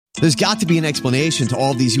There's got to be an explanation to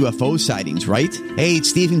all of these UFO sightings, right? Hey,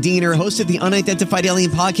 it's Stephen Diener, host of the Unidentified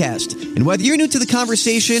Alien Podcast. And whether you're new to the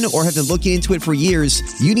conversation or have been looking into it for years,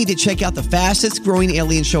 you need to check out the fastest growing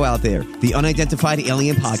alien show out there, the Unidentified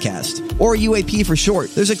Alien Podcast, or UAP for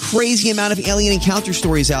short. There's a crazy amount of alien encounter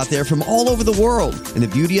stories out there from all over the world. And the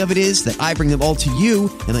beauty of it is that I bring them all to you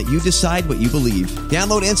and let you decide what you believe.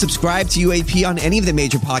 Download and subscribe to UAP on any of the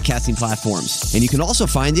major podcasting platforms. And you can also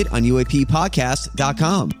find it on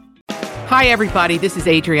UAPpodcast.com. Hi, everybody. This is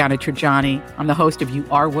Adriana Trajani. I'm the host of You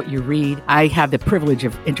Are What You Read. I have the privilege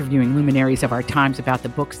of interviewing luminaries of our times about the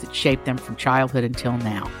books that shaped them from childhood until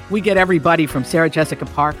now. We get everybody from Sarah Jessica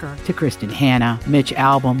Parker to Kristen Hanna, Mitch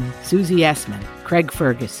Albom, Susie Essman, Craig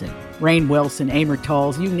Ferguson, Rainn Wilson, Amor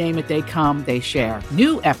Tolls, you name it, they come, they share.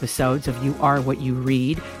 New episodes of You Are What You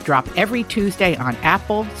Read drop every Tuesday on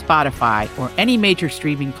Apple, Spotify, or any major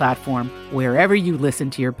streaming platform wherever you listen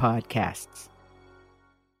to your podcasts.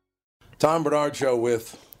 Tom Bernard Show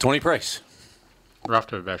with Tony Price, Ralph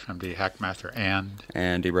Devesh, MD, Hackmaster, and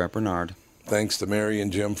Andy Brett Bernard. Thanks to Mary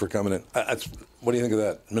and Jim for coming in. What do you think of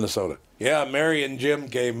that? Minnesota. Yeah, Mary and Jim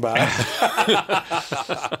came by.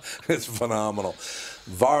 It's phenomenal.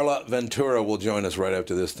 Varla Ventura will join us right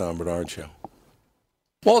after this Tom Bernard Show.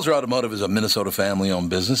 Walser Automotive is a Minnesota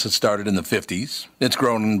family-owned business. It started in the 50s. It's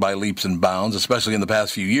grown by leaps and bounds, especially in the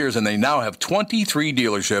past few years, and they now have 23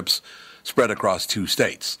 dealerships spread across 2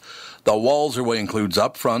 states. The Walser way includes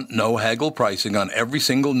upfront, no haggle pricing on every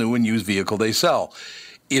single new and used vehicle they sell.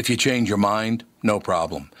 If you change your mind, no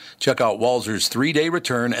problem. Check out Walser's 3-day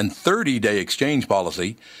return and 30-day exchange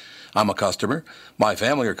policy. I'm a customer. My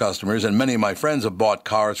family are customers, and many of my friends have bought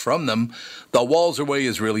cars from them. The Walser way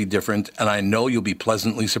is really different, and I know you'll be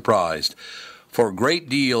pleasantly surprised. For great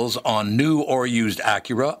deals on new or used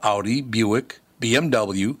Acura, Audi, Buick,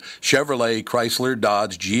 BMW, Chevrolet, Chrysler,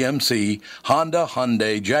 Dodge, GMC, Honda,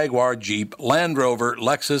 Hyundai, Jaguar, Jeep, Land Rover,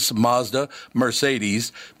 Lexus, Mazda,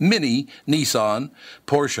 Mercedes, Mini, Nissan,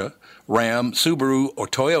 Porsche, Ram, Subaru, or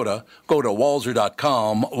Toyota, go to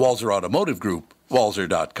Walser.com, Walser Automotive Group,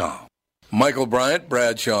 Walser.com. Michael Bryant,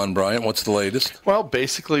 Bradshaw and Bryant, what's the latest? Well,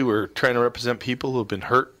 basically, we're trying to represent people who have been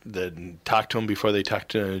hurt, then talk to them before they talk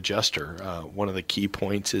to an adjuster. One of the key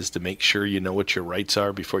points is to make sure you know what your rights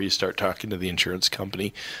are before you start talking to the insurance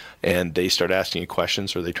company, and they start asking you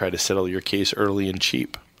questions or they try to settle your case early and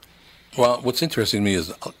cheap. Well, what's interesting to me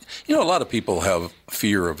is, a lot of people have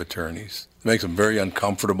fear of attorneys. It makes them very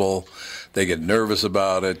uncomfortable. They get nervous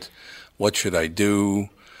about it. What should I do?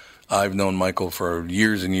 I've known Michael for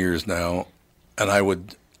years and years now, and I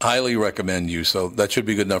would highly recommend you. So that should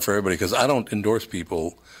be good enough for everybody, because I don't endorse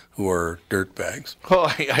people who are dirtbags. Well,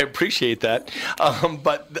 I appreciate that.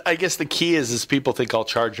 But I guess the key is people think I'll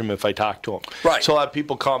charge them if I talk to them. Right. So a lot of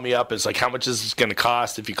people call me up. It's like, how much is this going to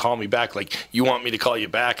cost if you call me back? Like, you want me to call you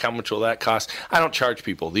back? How much will that cost? I don't charge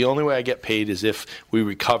people. The only way I get paid is if we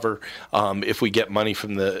recover, if we get money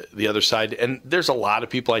from the other side. And there's a lot of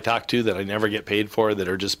people I talk to that I never get paid for that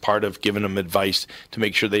are just part of giving them advice to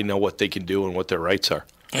make sure they know what they can do and what their rights are.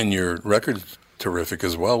 And your record's terrific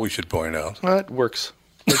as well, we should point out. Well, it works.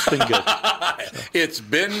 It's been good. It's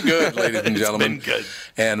been good, ladies and gentlemen. It's been good.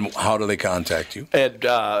 And how do they contact you? And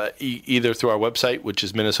either through our website, which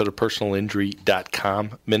is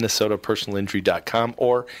minnesotapersonalinjury.com, minnesotapersonalinjury.com,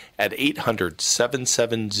 or at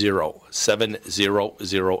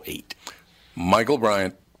 800-770-7008. Michael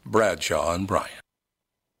Bryant, Bradshaw and Bryant.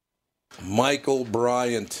 Michael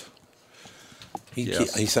Bryant.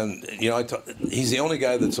 Yes. He's the only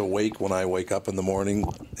guy that's awake when I wake up in the morning.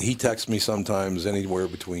 He texts me sometimes anywhere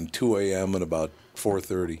between 2 a.m. and about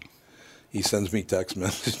 4:30. He sends me text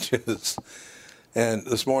messages. And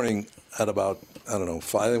this morning at about, I think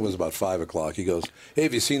it was about 5 o'clock, he goes, "Hey,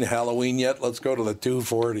 have you seen Halloween yet? Let's go to the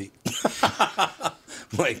 240. I'm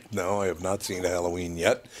like, no, I have not seen Halloween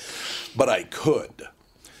yet, but I could.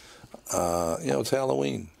 It's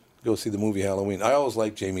Halloween. Go see the movie Halloween. I always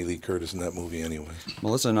liked Jamie Lee Curtis in that movie anyway.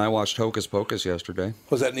 Melissa and I watched Hocus Pocus yesterday.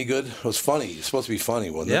 Was that any good? It was funny. It's supposed to be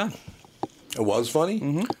funny, wasn't it? It was funny?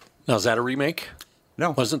 Mm-hmm. Now, is that a remake?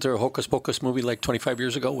 No. Wasn't there a Hocus Pocus movie like 25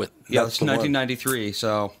 years ago? Yeah, it's 1993,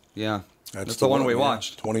 so, yeah. That's the one we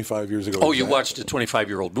watched. 25 years ago. Oh, you watched a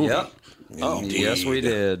 25-year-old movie? Yep. Oh, yes, we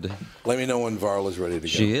did. Let me know when Varla's ready to go.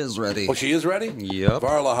 She is ready. Oh, she is ready? Yep.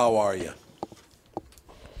 Varla, how are you?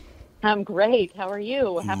 I'm great. How are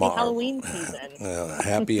you? Happy Halloween season.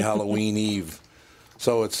 Happy Halloween Eve.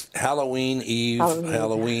 So it's Halloween Eve,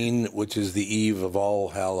 Halloween, which is the eve of All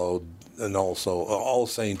Hallowed, and also All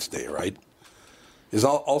Saints Day, right? Is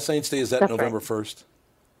All Saints Day, is that November 1st?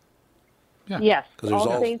 Yeah. Yes.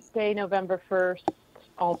 All Saints Day, November 1st.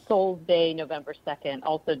 All Souls Day, November 2nd,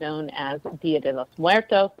 also known as Dia de los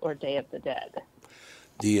Muertos or Day of the Dead.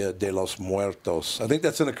 Dia de los Muertos. I think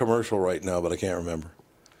that's in a commercial right now, but I can't remember.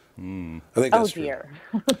 I think that's true. Dear.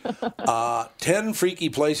 10 freaky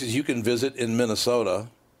places you can visit in Minnesota.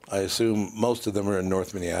 I assume most of them are in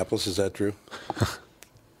North Minneapolis. Is that true?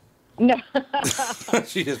 No.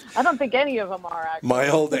 She just, I don't think any of them are, actually. my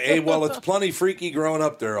old day. Well, it's plenty freaky growing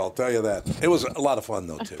up there, I'll tell you that. It was a lot of fun,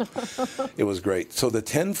 though, too. It was great. So the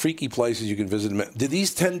 10 freaky places you can visit. Did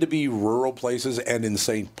these tend to be rural places and in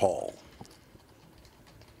St. Paul?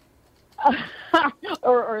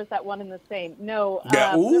 or is that one and the same? No.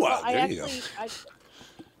 Yeah. There you go.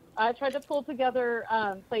 I tried to pull together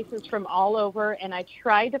places from all over, and I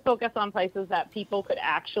tried to focus on places that people could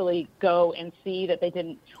actually go and see that they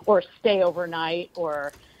didn't, or stay overnight,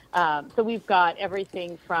 or so we've got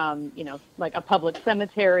everything from, like a public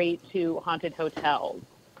cemetery to haunted hotels.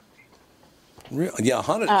 Really? Yeah,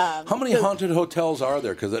 haunted. How many haunted hotels are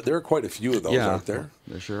there? Because there are quite a few of those, aren't there?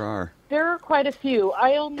 There sure are. There are quite a few.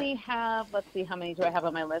 I only have, let's see, how many do I have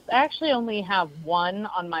on my list? I actually only have one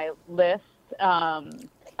on my list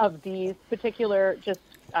of these particular, just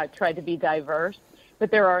tried to be diverse.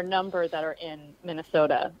 But there are a number that are in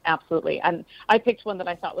Minnesota, absolutely. And I picked one that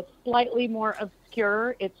I thought was slightly more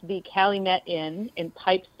obscure. It's the Calumet Inn in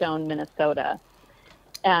Pipestone, Minnesota.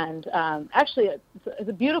 And actually, it's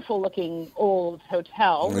a beautiful-looking old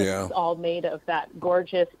hotel. Yeah. It's all made of that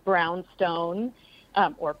gorgeous brown stone,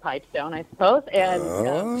 or pipestone, I suppose. And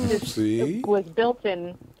it was built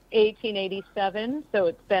in 1887, so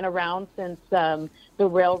it's been around since the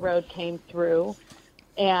railroad came through.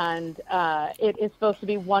 And it is supposed to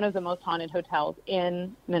be one of the most haunted hotels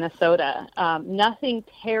in Minnesota. Nothing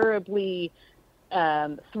terribly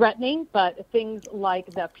threatening, but things like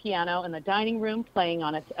the piano in the dining room playing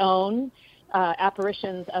on its own,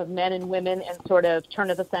 apparitions of men and women in sort of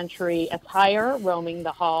turn-of-the-century attire roaming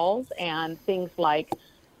the halls, and things like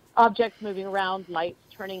objects moving around, lights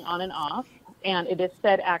turning on and off. And it is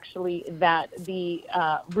said, actually, that the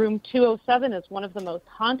room 207 is one of the most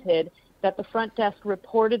haunted, that the front desk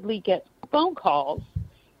reportedly gets phone calls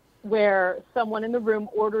where someone in the room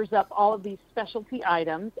orders up all of these specialty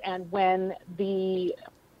items, and when the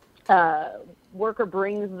worker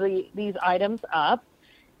brings these items up,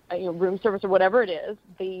 room service or whatever it is,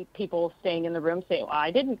 the people staying in the room say, well,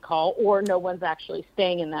 I didn't call, or no one's actually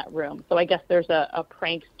staying in that room. So I guess there's a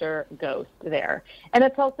prankster ghost there. And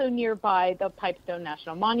it's also nearby the Pipestone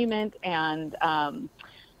National Monument and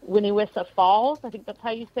Winnewissa Falls, I think that's how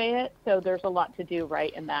you say it. So there's a lot to do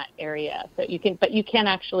right in that area. So you can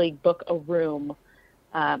actually book a room.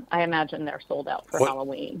 I imagine they're sold out for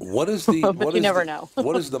Halloween. What is the? But what you is never the, know.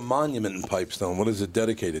 What is the monument in Pipestone? What is it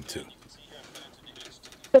dedicated to?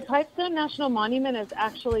 The Pipestone National Monument is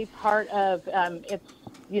actually part of.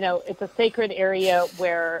 It's a sacred area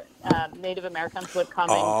where Native Americans would come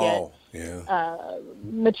and get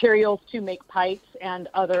materials to make pipes and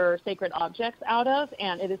other sacred objects out of,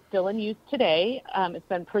 and it is still in use today. It's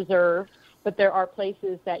been preserved, but there are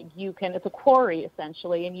places that you can. It's a quarry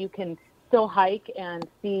essentially, and you can still hike and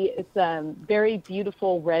see. It's very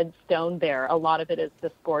beautiful red stone there. A lot of it is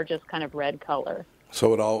this gorgeous kind of red color.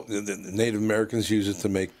 So the Native Americans use it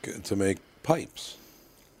to make pipes.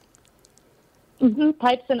 Mm-hmm.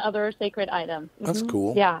 Pipes and other sacred items. Mm-hmm. That's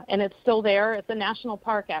cool. Yeah, and it's still there. It's a national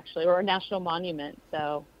park, actually, or a national monument.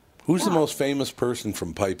 So, who's the most famous person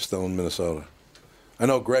from Pipestone, Minnesota? I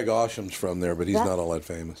know Greg Osham's from there, but he's not all that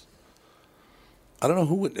famous. I don't know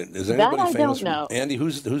who is anybody that I famous. Don't know. Andy,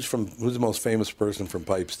 who's the most famous person from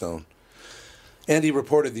Pipestone? Andy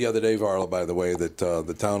reported the other day, Varla, by the way, that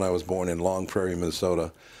the town I was born in, Long Prairie,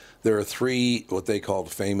 Minnesota, there are 3 what they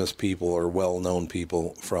called famous people or well-known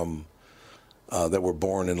people from that were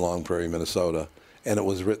born in Long Prairie, Minnesota, and it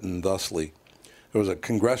was written thusly. There was a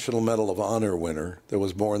Congressional Medal of Honor winner that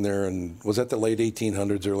was born there, and was that the late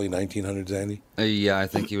 1800s, early 1900s, Andy? Yeah, I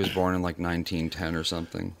think he was born in like 1910 or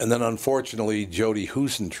something. And then, unfortunately, Jody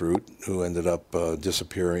Huisentruit, who ended up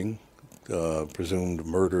disappearing, presumed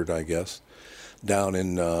murdered, I guess, down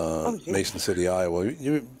in Mason City, Iowa.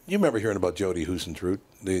 You remember hearing about Jody Huisentruit?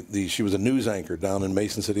 She was a news anchor down in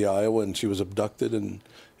Mason City, Iowa, and she was abducted and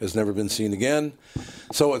has never been seen again.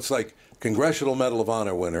 So it's like Congressional Medal of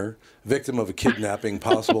Honor winner, victim of a kidnapping,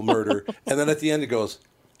 possible murder, and then at the end it goes,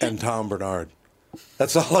 and Tom Bernard.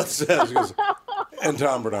 That's all it says. It goes, and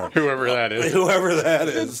Tom Bernard. Whoever that is. Whoever that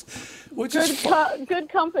is. Which is good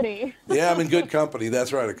company. Yeah, I'm in good company.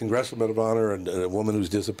 That's right. A Congressional Medal of Honor and a woman who's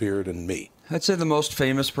disappeared and me. I'd say the most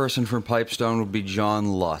famous person from Pipestone would be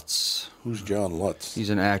John Lutz. Who's John Lutz? He's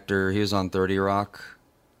an actor. He was on 30 Rock.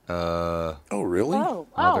 Oh, really?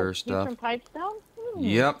 Other stuff. He's from Pipestone?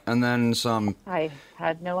 Yep, and then some I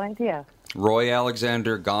had no idea. Roy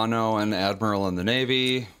Alexander Gano, an admiral in the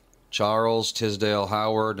Navy, Charles Tisdale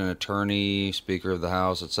Howard, an attorney, Speaker of the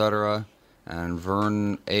House, etc., and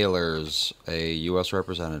Vern Ehlers, a U.S.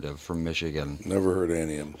 representative from Michigan. Never heard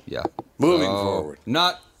any of them. Yeah. Moving forward.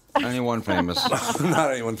 Not anyone famous.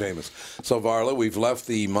 Not anyone famous. So, Varla, we've left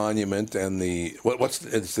the monument and the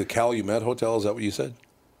it's the Calumet Hotel. Is that what you said?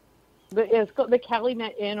 It's called the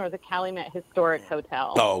Calumet Inn or the Calumet Historic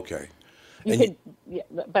Hotel. Oh, okay.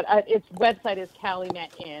 But its website is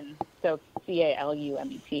Calumet Inn, so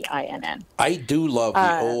CALUMETINN. I do love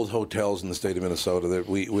the old hotels in the state of Minnesota. That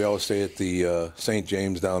we always stay at the St.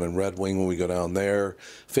 James down in Red Wing when we go down there.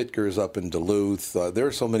 Fitger's up in Duluth. There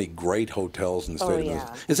are so many great hotels in the state of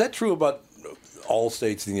Minnesota. Is that true about all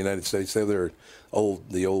states in the United States? They're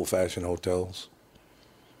the old-fashioned hotels?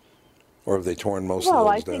 Or have they torn most of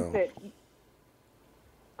those down?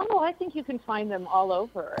 I think you can find them all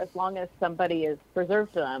over as long as somebody has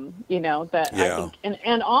preserved them, I think,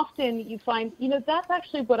 and often you find, that's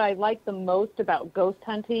actually what I like the most about ghost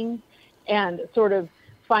hunting and sort of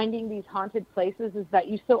finding these haunted places is that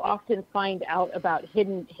you so often find out about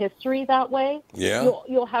hidden history that way. Yeah.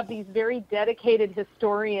 You'll have these very dedicated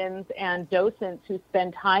historians and docents who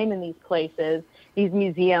spend time in these places, these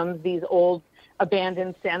museums, these old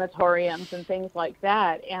abandoned sanatoriums and things like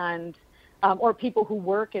that, and or people who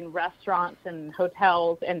work in restaurants and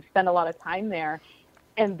hotels and spend a lot of time there,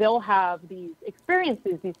 and they'll have these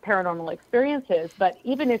experiences, these paranormal experiences. But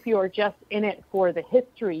even if you're just in it for the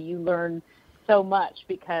history, you learn so much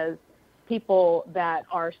because people that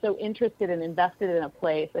are so interested and invested in a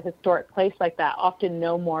place, a historic place like that, often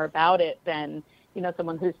know more about it than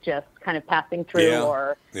someone who's just kind of passing through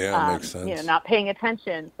or makes sense. Not paying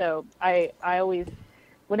attention. So I always,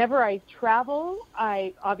 whenever I travel,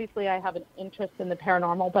 I have an interest in the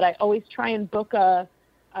paranormal, but I always try and book a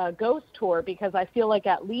ghost tour because I feel like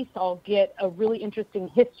at least I'll get a really interesting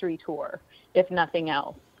history tour, if nothing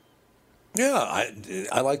else. Yeah,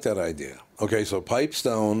 I like that idea. Okay, so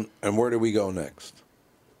Pipestone, and where do we go next?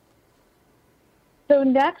 So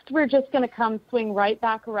next, we're just going to swing right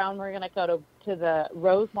back around. We're going to go to the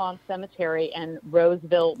Roselawn Cemetery in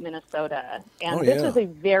Roseville, Minnesota. And this is a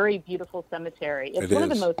very beautiful cemetery. It's one of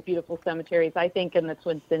the most beautiful cemeteries, I think, in the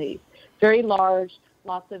Twin Cities. Very large,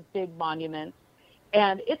 lots of big monuments.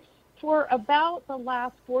 And it's for about the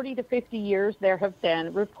last 40 to 50 years, there have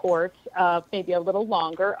been reports, maybe a little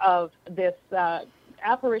longer, of this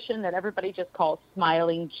apparition that everybody just calls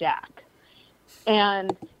Smiling Jack.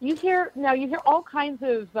 And you hear all kinds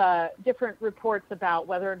of different reports about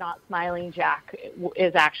whether or not Smiling Jack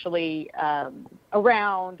is actually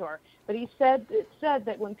around, but it said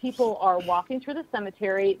that when people are walking through the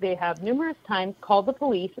cemetery, they have numerous times called the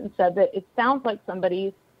police and said that it sounds like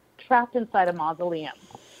somebody's trapped inside a mausoleum,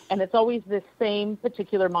 and it's always this same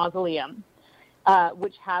particular mausoleum.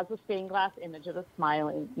 Which has a stained glass image of a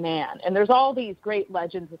smiling man. And there's all these great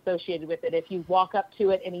legends associated with it. If you walk up to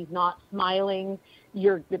it and he's not smiling,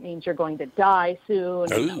 it means you're going to die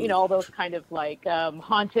soon. Ooh. All those kind of like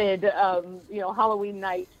haunted, Halloween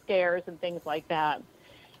night scares and things like that.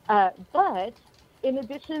 But in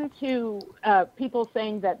addition to people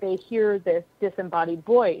saying that they hear this disembodied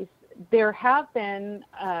voice, there have been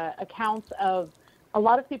accounts of a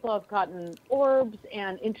lot of people have gotten orbs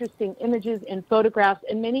and interesting images and photographs,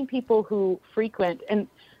 and many people who frequent, and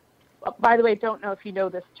by the way, don't know if you know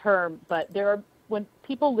this term, but when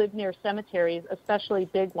people live near cemeteries, especially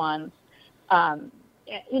big ones,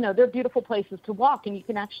 they're beautiful places to walk, and you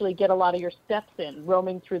can actually get a lot of your steps in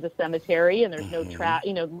roaming through the cemetery, and there's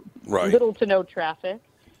no little to no traffic.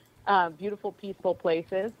 Beautiful, peaceful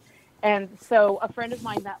places. And so a friend of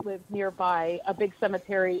mine that lives nearby a big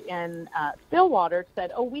cemetery in Stillwater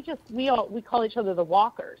said, we call each other the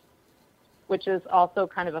Walkers, which is also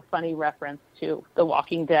kind of a funny reference to The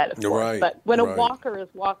Walking Dead, of course. Right, but when a walker is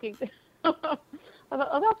walking,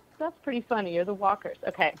 that's pretty funny. You're the Walkers.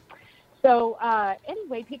 Okay. So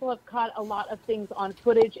anyway, people have caught a lot of things on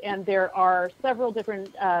footage, and there are several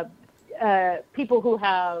different people who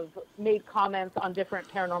have made comments on different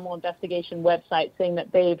paranormal investigation websites saying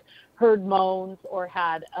that they've heard moans or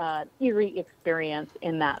had an eerie experience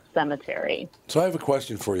in that cemetery. So I have a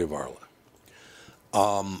question for you,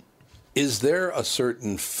 Varla. Is there a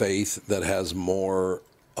certain faith that has more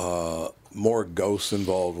ghosts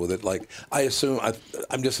involved with it? Like, I'm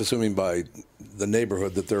just assuming by the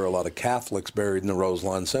neighborhood that there are a lot of Catholics buried in the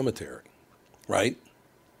Roselawn Cemetery, right?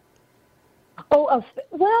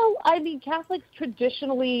 Well, I mean, Catholics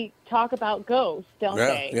traditionally talk about ghosts, don't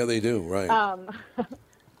they? Yeah, they do, right.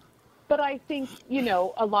 But I think,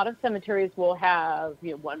 a lot of cemeteries will have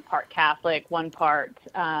one part Catholic, one part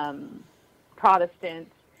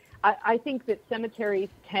Protestant. I think that cemeteries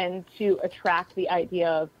tend to attract the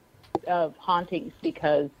idea of hauntings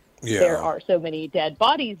because there are so many dead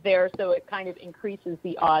bodies there, so it kind of increases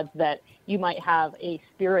the odds that you might have a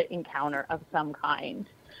spirit encounter of some kind.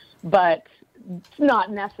 But it's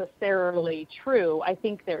not necessarily true. I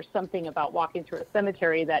think there's something about walking through a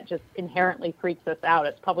cemetery that just inherently freaks us out.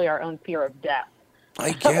 It's probably our own fear of death.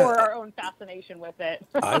 Or our own fascination with it.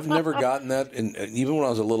 I've never gotten that. And even when I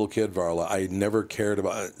was a little kid, Varla, I never cared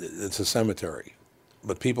about it. It's a cemetery.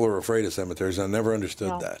 But people are afraid of cemeteries. I never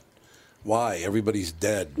understood that. Why? Everybody's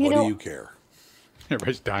dead. What do you care?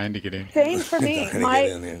 Everybody's dying to get in. Same for me.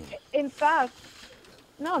 In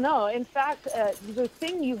fact, the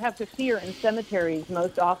thing you have to fear in cemeteries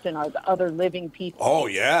most often are the other living people. Oh,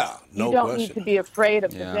 yeah. No You don't question. need to be afraid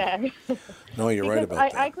of the dead. No, you're right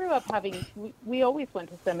about that. I grew up we always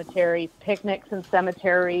went to cemeteries, picnics in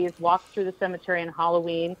cemeteries, walked through the cemetery on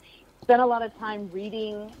Halloween, spent a lot of time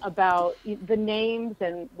reading about the names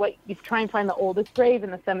and what you try and find the oldest grave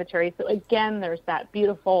in the cemetery. So, again, there's that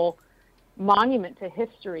beautiful monument to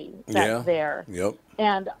history that's there. Yep.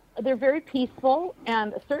 And they're very peaceful,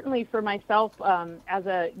 and certainly for myself, as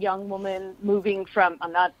a young woman moving from,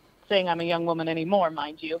 I'm not saying I'm a young woman anymore,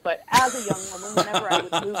 mind you, but as a young woman, whenever I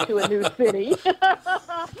would move to a new city,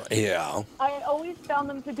 I always found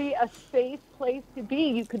them to be a safe place to be.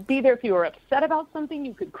 You could be there if you were upset about something.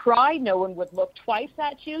 You could cry. No one would look twice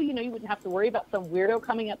at you. You wouldn't have to worry about some weirdo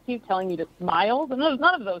coming up to you telling you to smile. And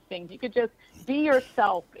none of those things. You could just be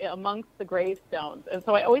yourself amongst the gravestones. And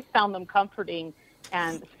so I always found them comforting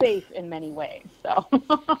and safe in many ways. So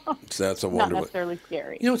that's a wonderful. Not necessarily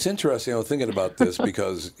scary. It's interesting. I was thinking about this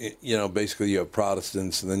because basically you have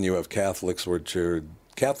Protestants and then you have Catholics,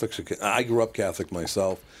 I grew up Catholic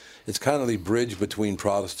myself. It's kind of the bridge between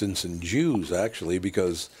Protestants and Jews, actually,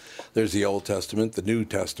 because there's the Old Testament, the New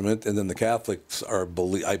Testament, and then the Catholics are,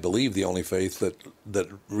 I believe, the only faith that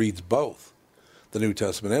reads both, the New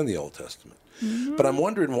Testament and the Old Testament. Mm-hmm. But I'm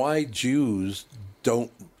wondering why Jews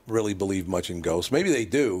don't really believe much in ghosts. Maybe they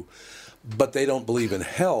do, but they don't believe in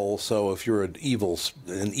hell. So if you're an evil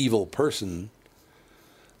person,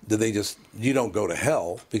 you don't go to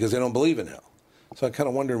hell because they don't believe in hell. So I'm kind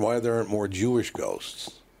of wondering why there aren't more Jewish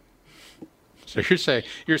ghosts. So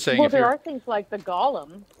you're saying well, there are things like the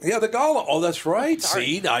Golem. Yeah, the Golem. Oh, that's right.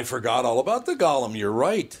 See, I forgot all about the Golem. You're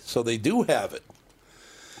right. So they do have it.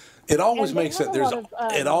 It always makes sense.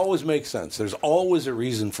 It always makes sense. There's always a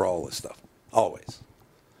reason for all this stuff. Always.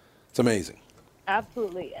 It's amazing.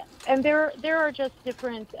 Absolutely. And there are just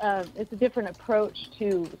different, it's a different approach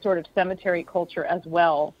to sort of cemetery culture as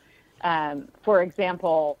well. For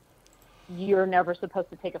example, you're never supposed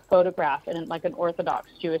to take a photograph in like an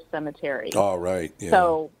Orthodox Jewish cemetery. Oh, right. Yeah.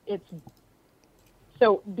 So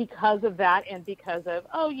because of that and because of,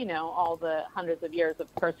 all the hundreds of years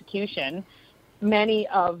of persecution, many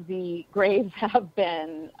of the graves have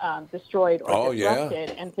been destroyed or disrupted.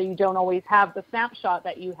 And so you don't always have the snapshot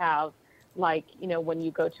that you have, like, when you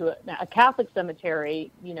go to a Catholic cemetery,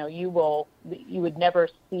 you would never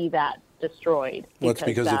see that destroyed. Well, it's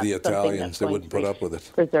because of the Italians. They wouldn't put up with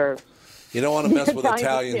it. Preserved. You don't want to mess with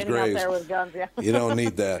Italians' graves. Out there with guns, yeah. You don't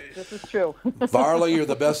need that. This is true. Varla, you're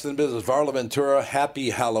the best in business. Varla Ventura, happy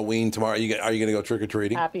Halloween tomorrow. Are you going to go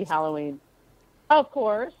trick-or-treating? Happy Halloween. Of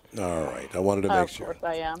course. All right. I wanted to make sure. Of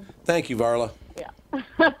course I am. Thank you, Varla. Yeah.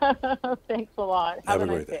 Thanks a lot. Have a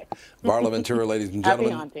great day. Varla Ventura, ladies and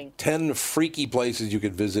gentlemen. Happy haunting. 10 freaky places you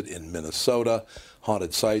could visit in Minnesota.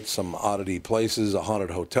 Haunted sites, some oddity places, a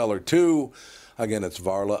haunted hotel or two. Again, it's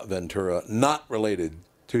Varla Ventura, not related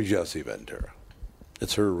to Jesse Ventura.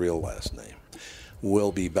 It's her real last name.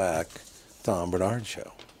 We'll be back. Tom Bernard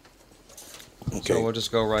Show. Okay. So we'll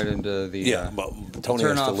just go right into the... Tony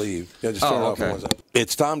has to leave. Yeah, just turn it off for 1 second.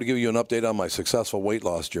 It's time to give you an update on my successful weight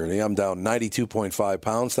loss journey. I'm down 92.5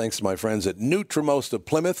 pounds thanks to my friends at Nutrimost of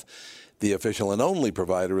Plymouth, the official and only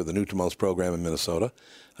provider of the Nutrimost program in Minnesota.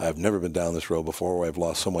 I've never been down this road before where I've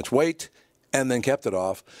lost so much weight and then kept it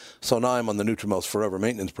off. So now I'm on the Nutrimost Forever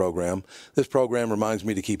Maintenance Program. This program reminds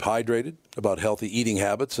me to keep hydrated, about healthy eating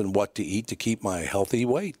habits, and what to eat to keep my healthy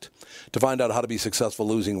weight. To find out how to be successful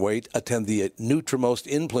losing weight, attend the Nutrimost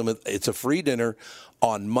in Plymouth. It's a free dinner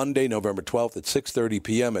on Monday, November 12th at 6:30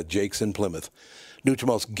 p.m. at Jake's in Plymouth.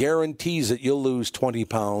 Nutrimost guarantees that you'll lose 20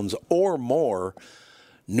 pounds or more.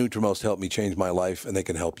 Nutrimost helped me change my life, and they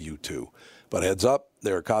can help you too. But heads up,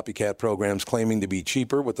 there are copycat programs claiming to be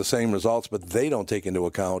cheaper with the same results, but they don't take into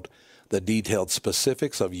account the detailed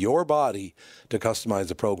specifics of your body to customize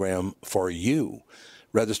the program for you.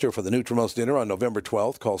 Register for the Nutrimost dinner on November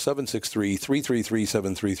 12th. Call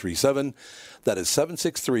 763-333-7337. That is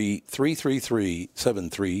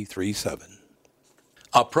 763-333-7337.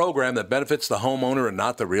 A program that benefits the homeowner and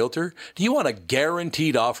not the realtor? Do you want a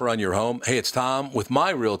guaranteed offer on your home? Hey, it's Tom with my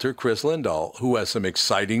realtor, Chris Lindahl, who has some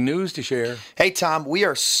exciting news to share. Hey, Tom, we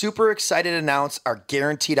are super excited to announce our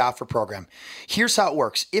guaranteed offer program. Here's how it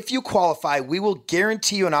works. If you qualify, we will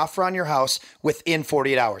guarantee you an offer on your house within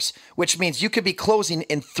 48 hours, which means you could be closing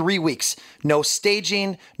in 3 weeks. No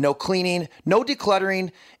staging, no cleaning, no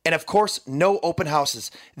decluttering, and of course, no open houses.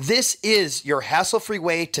 This is your hassle-free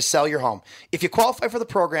way to sell your home. If you qualify for the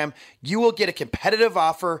program, you will get a competitive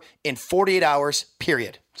offer in 48 hours,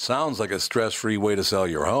 period. Sounds like a stress-free way to sell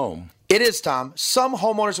your home. It is, Tom. Some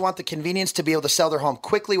homeowners want the convenience to be able to sell their home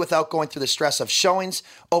quickly without going through the stress of showings,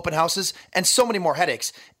 open houses, and so many more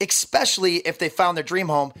headaches, especially if they found their dream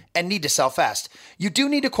home and need to sell fast. You do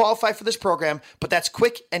need to qualify for this program, but that's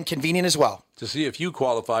quick and convenient as well. To see if you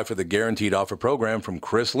qualify for the Guaranteed Offer program from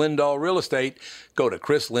Chris Lindahl Real Estate, go to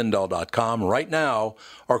chrislindahl.com right now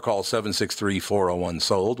or call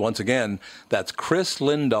 763-401-SOLD. Once again, that's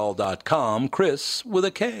chrislindahl.com, Chris with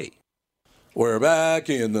a K. We're back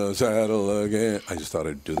in the saddle again. I just thought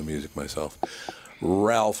I'd do the music myself.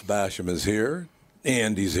 Ralph Basham is here.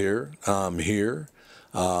 Andy's here. I'm here.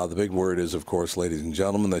 The big word is, of course, ladies and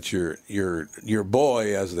gentlemen, that your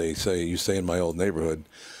boy, as they say, you say in my old neighborhood,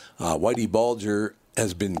 Whitey Bulger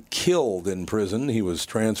has been killed in prison. He was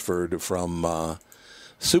transferred from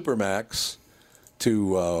Supermax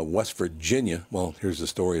to West Virginia. Well, here's the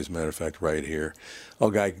story, as a matter of fact, right here. Oh,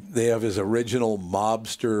 guy, they have his original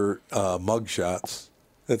mobster mugshots.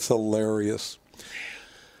 It's hilarious.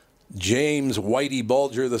 James Whitey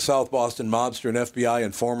Bulger, the South Boston mobster and FBI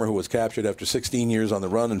informer who was captured after 16 years on the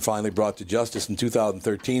run and finally brought to justice in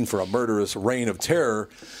 2013 for a murderous reign of terror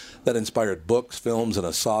that inspired books, films, and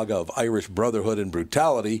a saga of Irish brotherhood and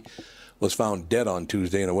brutality, was found dead on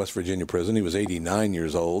Tuesday in a West Virginia prison. He was 89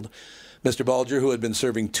 years old. Mr. Bulger, who had been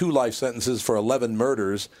serving 2 life sentences for 11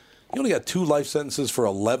 murders. He only got 2 life sentences for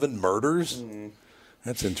 11 murders?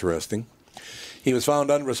 That's interesting. He was found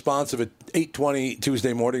unresponsive at 8:20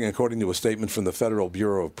 Tuesday morning, according to a statement from the Federal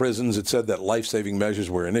Bureau of Prisons. It said that life-saving measures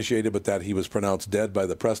were initiated, but that he was pronounced dead by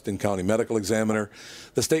the Preston County Medical Examiner.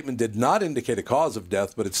 The statement did not indicate a cause of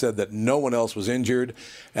death, but it said that no one else was injured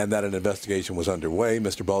and that an investigation was underway.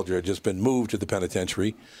 Mr. Bulger had just been moved to the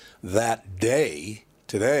penitentiary that day,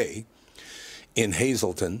 today, in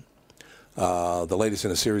Hazleton. The latest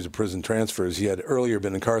in a series of prison transfers. He had earlier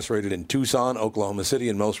been incarcerated in Tucson, Oklahoma City,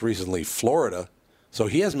 and most recently Florida. So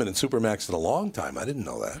he hasn't been in Supermax in a long time. I didn't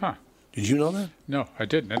know that. Huh. Did you know that? No, I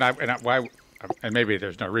didn't. And maybe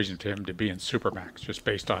there's no reason to him to be in Supermax, just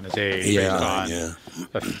based on his age.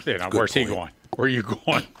 Where's he going? Where are you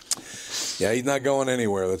going? Yeah, he's not going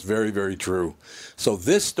anywhere. That's very, very true. So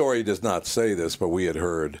this story does not say this, but we had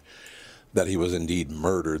heard that he was indeed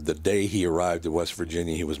murdered. The day he arrived at West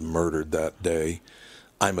Virginia, he was murdered that day.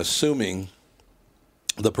 I'm assuming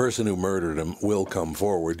the person who murdered him will come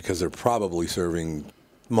forward because they're probably serving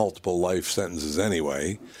multiple life sentences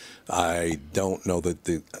anyway. I don't know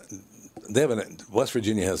that West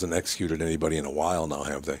Virginia hasn't executed anybody in a while now,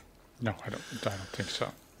 have they? No, I don't think so.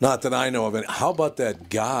 Not that I know of. How about that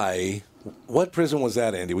guy? What prison was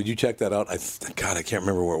that, Andy? Would you check that out? I can't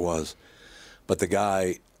remember where it was. But the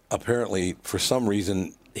guy, apparently, for some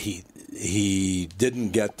reason, he didn't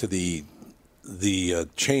get to the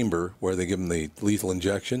chamber where they give him the lethal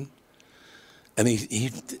injection, and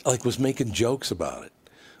he was making jokes about it.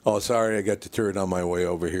 Oh, sorry, I got deterred on my way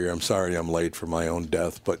over here. I'm sorry, I'm late for my own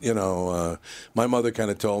death. But my mother kind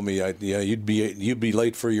of told me, you'd be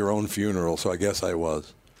late for your own funeral. So I guess I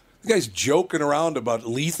was. The guy's joking around about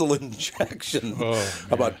lethal injection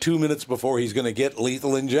about 2 minutes before he's going to get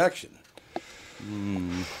lethal injection.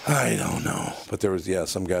 I don't know. But there was,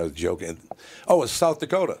 some guy was joking. Oh, it was South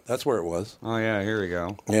Dakota. That's where it was. Oh, yeah, here we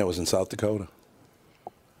go. Yeah, it was in South Dakota.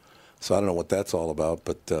 So I don't know what that's all about,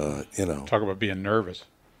 but, Talk about being nervous.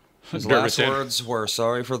 His last words were,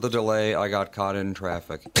 sorry for the delay, I got caught in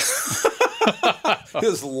traffic.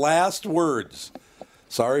 His last words,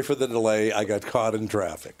 sorry for the delay, I got caught in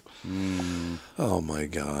traffic. Oh, my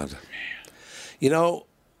God.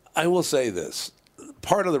 I will say this.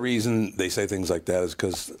 Part of the reason they say things like that is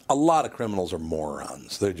because a lot of criminals are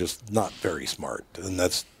morons. They're just not very smart. And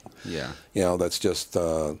that's, that's just,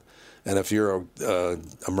 and if you're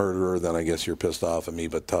a murderer, then I guess you're pissed off at me,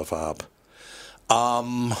 but tough op.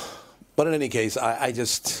 But in any case, I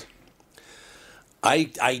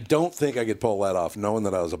don't think I could pull that off, knowing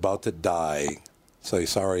that I was about to die Say,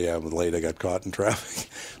 sorry, I'm late. I got caught in traffic.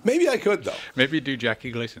 Maybe I could, though. Maybe you do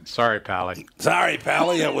Jackie Gleason. Sorry, Pally. Sorry,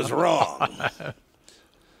 Pally, I was wrong.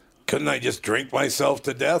 Couldn't I just drink myself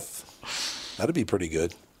to death? That'd be pretty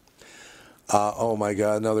good. Oh, my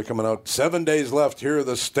God. Now they're coming out. 7 days left. Here are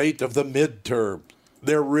the state of the midterm.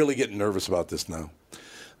 They're really getting nervous about this now.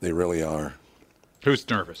 They really are. Who's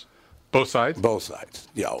nervous? Both sides? Both sides.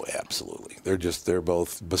 Yeah, oh, absolutely. They're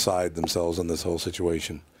both beside themselves in this whole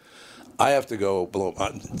situation. I have to go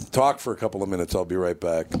talk for a couple of minutes. I'll be right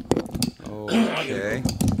back. Okay.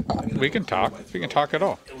 We can talk. We can talk at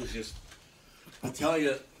all. It was just, I tell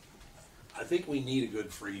you, I think we need a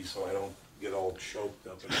good freeze so I don't get all choked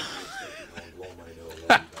up and blow my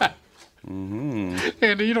nose. Mm-hmm.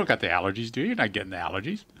 And you don't got the allergies, do you? You're not getting the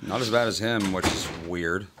allergies. Not as bad as him, which is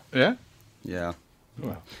weird. Yeah? Yeah.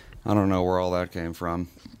 Well, I don't know where all that came from.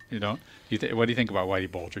 You don't? What do you think about Whitey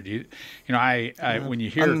Bulger? When you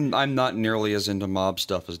hear... I'm not nearly as into mob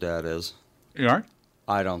stuff as Dad is. You aren't?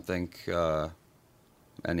 I don't think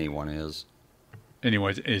anyone is.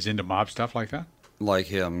 Anyone is into mob stuff like that? Like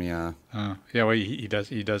him, yeah. Yeah, well, he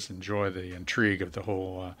does enjoy the intrigue of the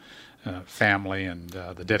whole family and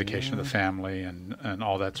the dedication of the family and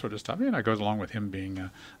all that sort of stuff. It goes along with him being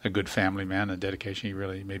a good family man and dedication. He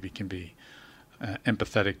really maybe can be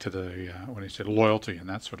empathetic to the when he said loyalty and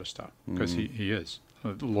that sort of stuff, because he is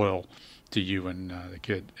loyal to you and the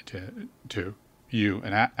kid, to you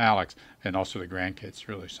and Alex, and also the grandkids.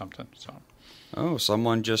 Really something. So. Oh,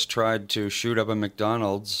 someone just tried to shoot up a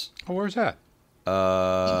McDonald's. Oh, where's that?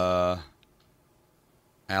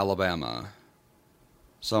 Alabama.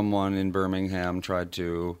 Someone in Birmingham tried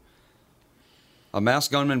to... A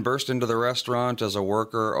masked gunman burst into the restaurant as a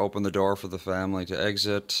worker opened the door for the family to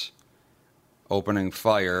exit, opening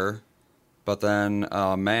fire. But then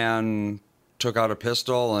a man took out a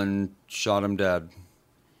pistol and shot him dead.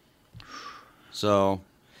 So,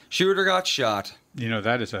 shooter got shot.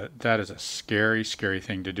 That is a scary, scary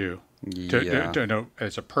thing to do. Yeah. To know,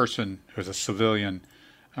 as a person who's a civilian,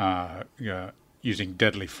 using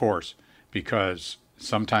deadly force, because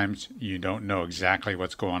sometimes you don't know exactly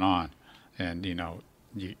what's going on, and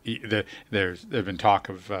there's been talk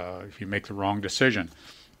of if you make the wrong decision,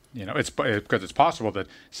 it's because it's possible that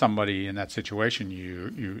somebody in that situation,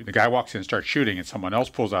 the guy walks in and starts shooting, and someone else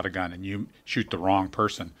pulls out a gun, and you shoot the wrong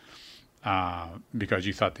person because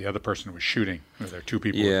you thought the other person was shooting. There are two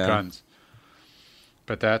people with guns,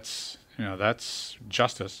 but that's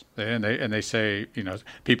justice, and they say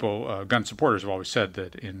people, gun supporters have always said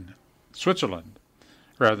that in Switzerland,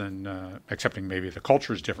 rather than accepting maybe the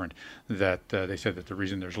culture is different, that they said that the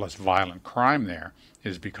reason there's less violent crime there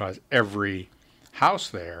is because every house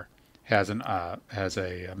there has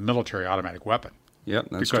a military automatic weapon. Yep,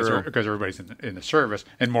 that's true. Because everybody's in the service,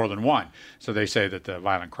 and more than one. So they say that the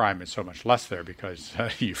violent crime is so much less there because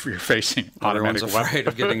you're facing automatic weapons. Everyone's afraid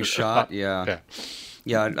of getting shot. Yeah.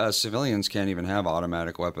 Yeah, civilians can't even have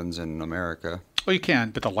automatic weapons in America. Well, you can,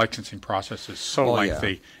 but the licensing process is so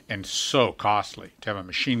lengthy and so costly. To have a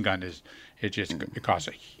machine gun it costs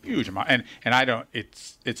a huge amount, and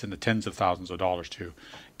it's in the tens of thousands of dollars to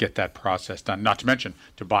get that process done. Not to mention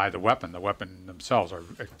to buy the weapon. The weapon themselves are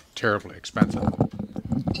terribly expensive.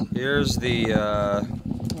 Here's the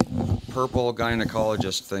purple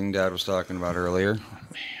gynecologist thing Dad was talking about earlier.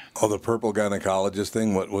 Oh, the purple gynecologist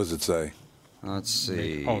thing. What does it say? Let's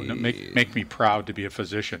see. Make me proud to be a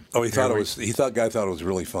physician. Oh, guy thought it was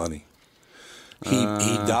really funny. He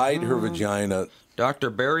dyed her vagina.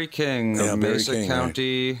 Dr. Barry King of Mesa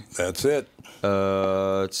County. Right. That's it.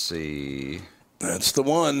 Let's see. That's the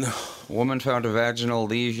one. Woman found a vaginal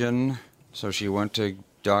lesion, so she went to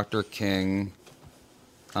Dr. King.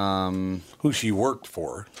 Who she worked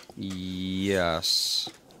for. Yes.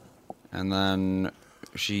 And then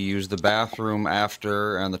she used the bathroom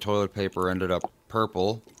after, and the toilet paper ended up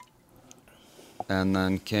purple. And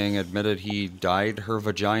then King admitted he dyed her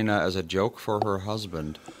vagina as a joke for her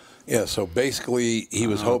husband. Yeah, so basically he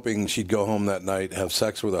was hoping she'd go home that night, have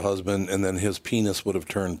sex with her husband, and then his penis would have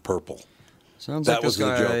turned purple. Sounds like this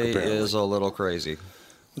guy is a little crazy.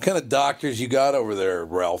 What kind of doctors you got over there,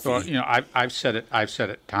 Ralphie? Well, I've said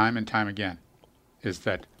it time and time again, is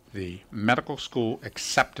that the medical school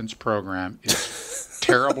acceptance program is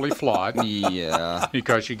terribly flawed. Yeah.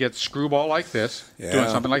 Because you get screwball like this, doing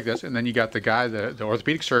something like this, and then you got the guy, the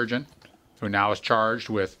orthopedic surgeon, who now is charged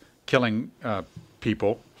with killing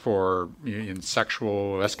people in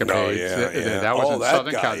sexual escapades. That was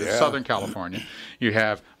in Southern California. You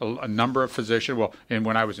have a number of physicians. Well, and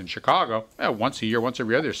when I was in Chicago, once a year, once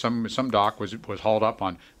every other, some doc was hauled up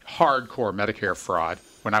on hardcore Medicare fraud.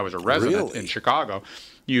 When I was a resident in Chicago,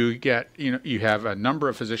 you have a number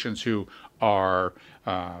of physicians who are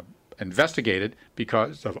investigated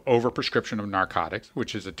because of overprescription of narcotics,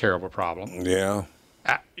 which is a terrible problem. Yeah.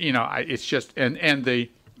 It's just and the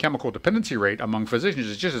chemical dependency rate among physicians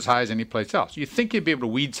is just as high as any place else. You think you'd be able to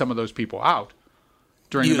weed some of those people out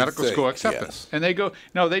during the medical school acceptance, and they go,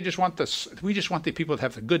 no, they just want this. We just want the people that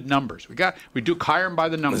have the good numbers. We do hire them by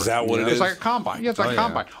the numbers. Is that what it is? It's like a combine. Yeah, it's like a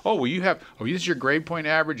combine. Oh, well, you have. Oh, this is your grade point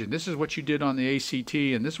average, and this is what you did on the ACT,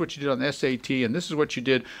 and this is what you did on the SAT, and this is what you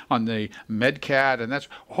did on the MedCat, and that's.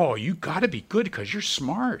 Oh, you got to be good because you're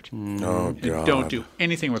smart. Oh God! And don't do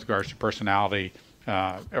anything with regards to personality,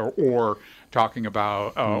 or talking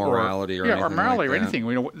about morality or anything morality like or that. anything.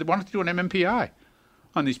 Why don't they do an MMPI?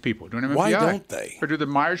 On these people, do an MMPI. Why don't they? Or do the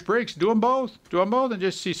Myers-Briggs? Do them both. And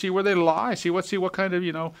just see where they lie. See what kind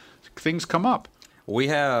of things come up. We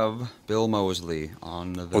have Bill Moseley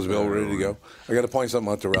on the. Was Bill ready to go? I got to point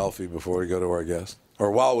something out to Ralphie before we go to our guest,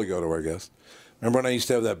 or while we go to our guest. Remember when I used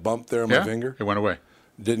to have that bump there on my finger? It went away.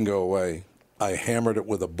 Didn't go away. I hammered it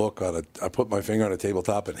with a book on it. I put my finger on a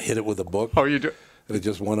tabletop and hit it with a book. Oh, you do? And it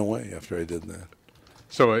just went away after I did that.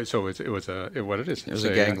 So it was what it is. It was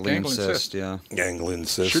a ganglion cyst, yeah. Ganglion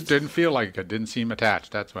cyst. Sure didn't feel like it. Didn't seem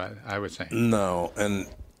attached. That's what I was saying. No, and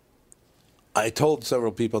I told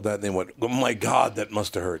several people that, and they went, "Oh my God, that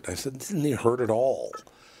must have hurt." I said, "Didn't it hurt at all?" I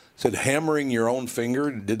said, "Hammering your own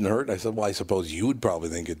finger didn't hurt." I said, "Well, I suppose you would probably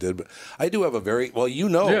think it did, but I do have a very that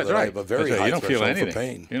right. I have a very high threshold for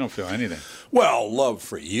pain." You don't feel anything. Well, love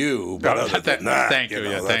for you, but other than that, thank you.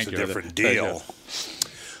 That's a different deal.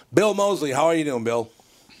 Bill Moseley, how are you doing, Bill?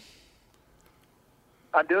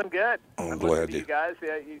 I'm doing good. I'm glad you guys.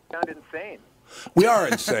 You sound insane. We are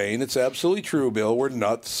insane. It's absolutely true, Bill. We're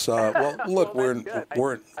nuts. Well, look, we're in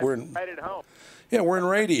right at home. Yeah, we're in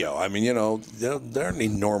radio. I mean, there aren't any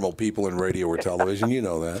normal people in radio or television. You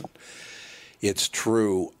know that. It's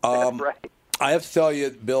true. That's right. I have to tell you,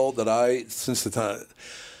 Bill, that since the time,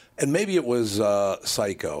 and maybe it was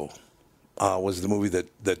Psycho, was the movie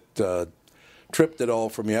that tripped it all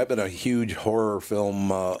for me. I've been a huge horror film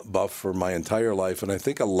buff for my entire life, and I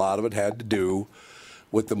think a lot of it had to do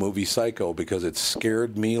with the movie Psycho because it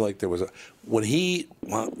scared me like there was I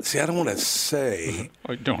don't want to say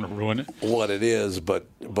I don't want to ruin it. What it is, but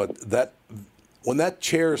that when that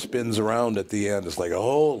chair spins around at the end, it's like,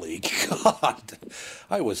 holy God.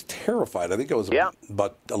 I was terrified. I think I was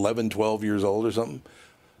about 11, 12 years old or something.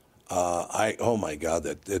 Oh my God,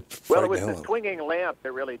 it was the swinging lamp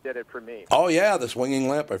that really did it for me. Oh yeah, the swinging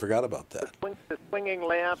lamp. I forgot about that. The swinging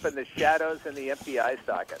lamp and the shadows in the empty eye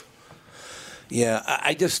socket. Yeah,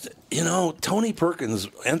 I just Anthony Perkins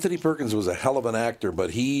was a hell of an actor,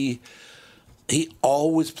 but he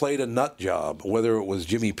always played a nut job, whether it was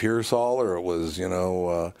Jimmy Pearsall or it was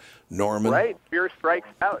Norman. Right, Fear Strikes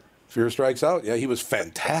Out. Fear Strikes Out. Yeah, he was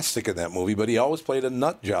fantastic in that movie, but he always played a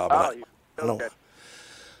nut job. Okay.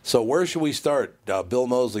 So where should we start? Bill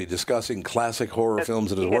Moseley discussing classic horror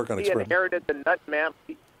films and his work on Experiment. He inherited the nut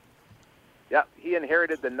mantle. Yeah, he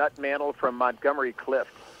inherited the nut mantle from Montgomery Clift.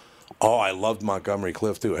 Oh, I loved Montgomery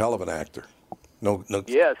Clift too. Hell of an actor. No.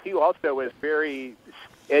 Yes, he also was very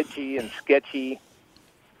edgy and sketchy.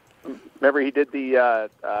 Remember, he did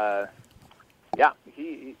the.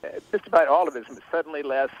 He just about all of his. Suddenly,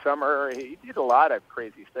 Last Summer, he did a lot of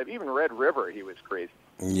crazy stuff. Even Red River, he was crazy.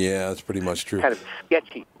 Yeah, that's pretty much true. Kind of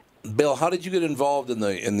sketchy. Bill, how did you get involved in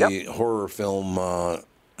the horror film?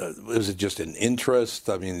 Was it just an interest?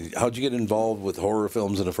 I mean, how did you get involved with horror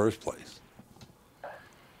films in the first place?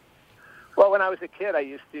 Well, when I was a kid, I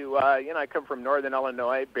used to, I come from northern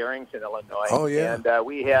Illinois, Barrington, Illinois. Oh, yeah. And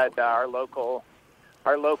we had our local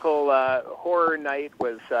horror night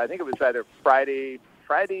was, I think it was either Friday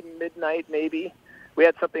midnight maybe. We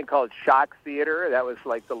had something called Shock Theater. That was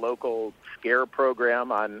like the local scare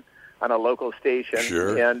program on a local station.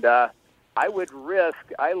 Sure. And I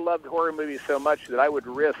loved horror movies so much that I would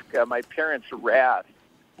risk my parents' wrath.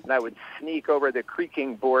 And I would sneak over the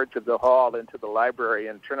creaking boards of the hall into the library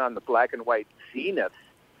and turn on the black and white Zenith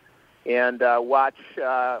and watch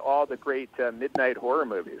all the great midnight horror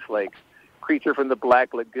movies like Creature from the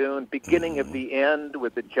Black Lagoon, Beginning of the End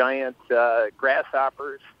with the giant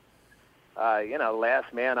grasshoppers,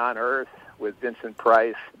 Last Man on Earth with Vincent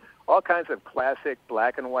Price, all kinds of classic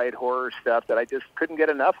black and white horror stuff that I just couldn't get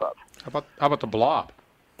enough of. How about The Blob?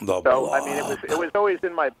 I mean, it was always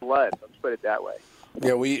in my blood. Let's put it that way.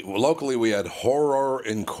 Yeah, locally we had Horror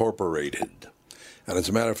Incorporated, and as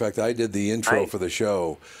a matter of fact, I did the intro for the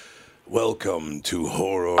show. Welcome to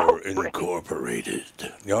Horror Incorporated.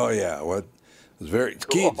 Oh yeah, what? It was very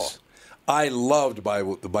cool. Kids. I loved, by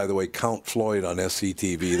the way, Count Floyd on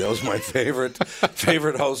SCTV. That was my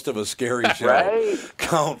favorite host of a scary show. Right.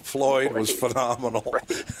 Count Floyd was phenomenal.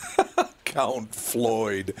 Right. Count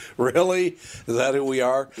Floyd. Really? Is that who we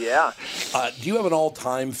are? Yeah. Do you have an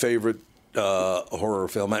all-time favorite horror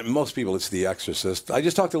film? Most people, it's The Exorcist. I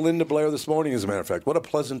just talked to Linda Blair this morning, as a matter of fact. What a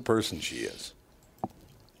pleasant person she is.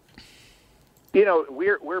 You know,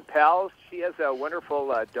 we're pals. She has a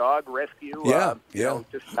wonderful dog rescue.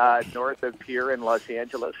 Just north of here in Los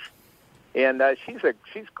Angeles, and she's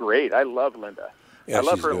great. I love Linda. Yeah, I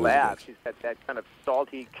love she's her good, laugh. isn't She's got that kind of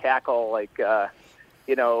salty cackle, like an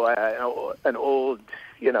old,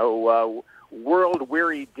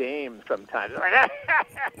 world-weary dame. Sometimes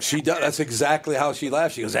she does. That's exactly how she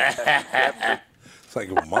laughs. She goes, it's like,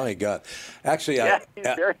 oh my God. Actually, she's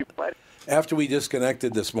very funny. After we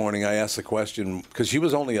disconnected this morning, I asked the question, because she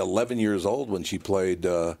was only 11 years old when she played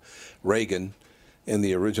Regan in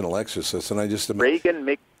the original Exorcist, and I just... Regan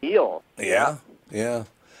McNeil. Yeah.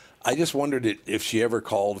 I just wondered if she ever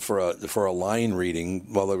called for a line reading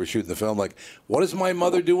while they were shooting the film, like, "What does my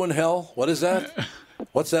mother do in hell? What is that?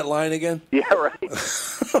 What's that line again?" Yeah, right.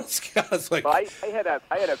 It's like, well, I had a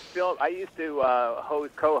film. I used to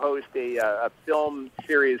co-host a film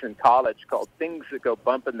series in college called Things That Go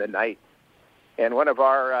Bump in the Night. And one of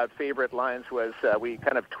our favorite lines was we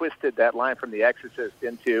kind of twisted that line from The Exorcist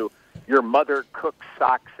into "Your mother cooks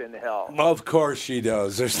socks in hell." Of course she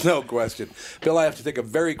does. There's no question. Bill, I have to take a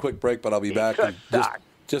very quick break, but I'll be back in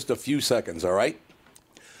just a few seconds, all right?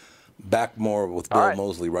 Back more with Bill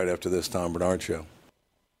Moseley right after this Tom Bernard Show.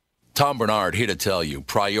 Tom Bernard here to tell you,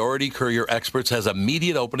 Priority Courier Experts has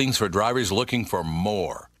immediate openings for drivers looking for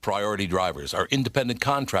more. Priority drivers are independent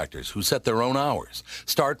contractors who set their own hours,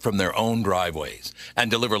 start from their own driveways, and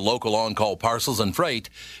deliver local on-call parcels and freight,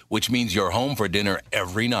 which means you're home for dinner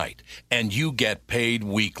every night, and you get paid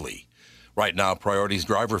weekly. Right now, Priority's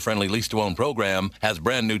driver-friendly lease-to-own program has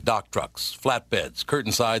brand-new dock trucks, flatbeds,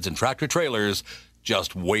 curtain sides, and tractor-trailers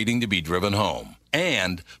just waiting to be driven home.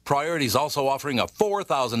 And Priority's also offering a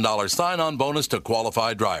 $4,000 sign-on bonus to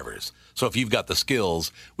qualified drivers. So if you've got the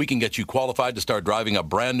skills, we can get you qualified to start driving a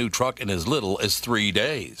brand new truck in as little as 3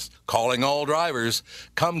 days. Calling all drivers,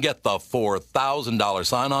 come get the $4,000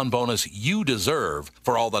 sign-on bonus you deserve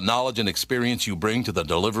for all the knowledge and experience you bring to the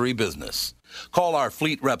delivery business. Call our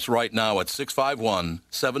fleet reps right now at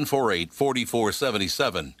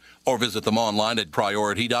 651-748-4477 or visit them online at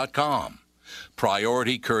priority.com.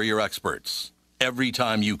 Priority Courier Experts. Every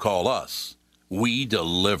time you call us, we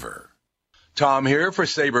deliver. Tom here for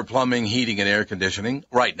Sabre Plumbing, Heating, and Air Conditioning.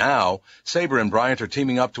 Right now, Sabre and Bryant are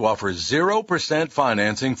teaming up to offer 0%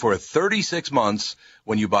 financing for 36 months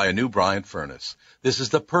when you buy a new Bryant furnace. This is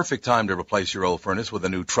the perfect time to replace your old furnace with a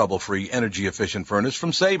new trouble-free, energy-efficient furnace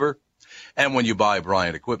from Sabre. And when you buy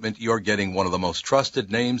Bryant equipment, you're getting one of the most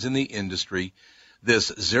trusted names in the industry.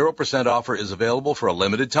 This 0% offer is available for a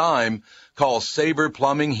limited time. Call Sabre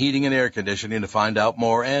Plumbing, Heating, and Air Conditioning to find out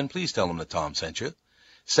more, and please tell them that Tom sent you.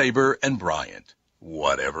 Sabre and Bryant,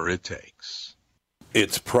 whatever it takes.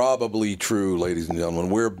 It's probably true, ladies and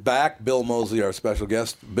gentlemen. We're back. Bill Moseley, our special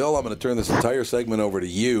guest. Bill, I'm going to turn this entire segment over to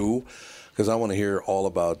you because I want to hear all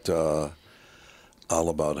about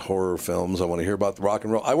horror films. I want to hear about the rock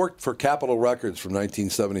and roll. I worked for Capitol Records from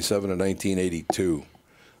 1977 to 1982.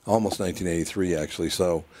 Almost 1983, actually.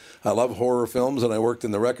 So I love horror films, and I worked in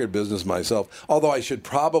the record business myself. Although I should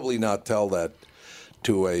probably not tell that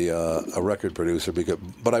to a record producer,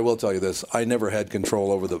 but I will tell you this: I never had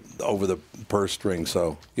control over the purse string.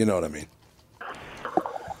 So you know what I mean.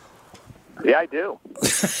 Yeah, I do.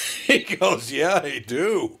 He goes, "Yeah, I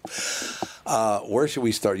do." Where should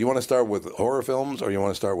we start? You want to start with horror films, or you want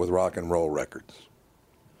to start with rock and roll records?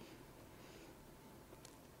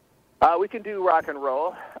 We can do rock and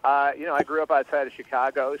roll. I grew up outside of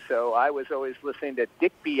Chicago, so I was always listening to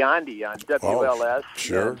Dick Biondi on WLS,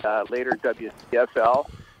 and later WCFL.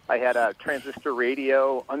 I had a transistor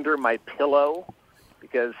radio under my pillow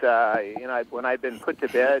because, when I'd been put to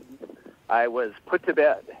bed, I was put to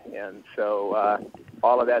bed. And so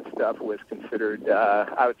all of that stuff was considered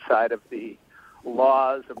outside of the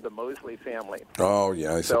laws of the Moseley family. Oh,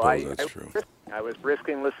 yeah, I suppose that's true. I was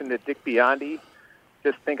risking listening to Dick Biondi,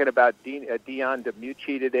 just thinking about Dion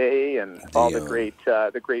DiMucci today and all the great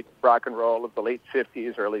rock and roll of the late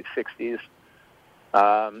 50s, early 60s.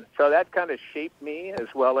 So that kind of shaped me, as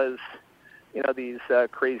well as, these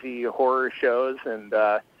crazy horror shows. And,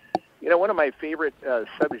 one of my favorite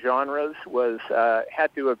subgenres was,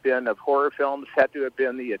 had to have been of horror films, had to have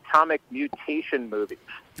been the Atomic Mutation movies.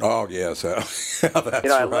 Oh, yes. That's right.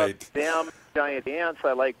 I loved them. Giant ants.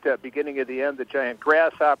 I liked beginning of the end, the giant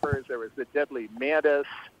grasshoppers. There was the deadly mantis.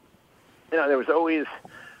 There was always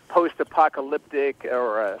post-apocalyptic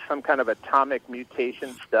or some kind of atomic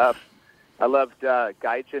mutation stuff. I loved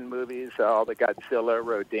Gaijin movies, all the Godzilla,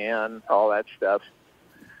 Rodan, all that stuff.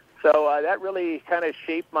 So that really kind of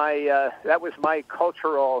shaped my. Those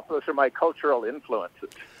are my cultural influences.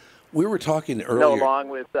 We were talking earlier. Along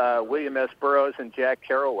with William S. Burroughs and Jack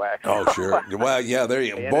Kerouac. Oh, sure. Well, yeah, there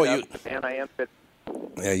you go. Boy,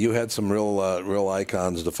 you had some real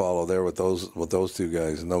icons to follow there with those two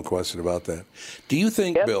guys, no question about that. Do you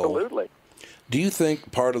think, Absolutely. Bill? Do you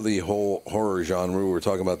think part of the whole horror genre, we were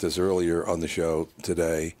talking about this earlier on the show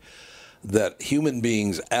today, that human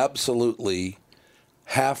beings absolutely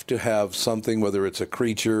have to have something, whether it's a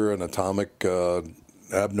creature, an atomic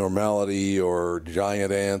abnormality, or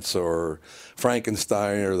giant ants, or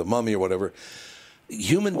Frankenstein, or the Mummy, or whatever.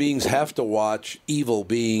 Human beings have to watch evil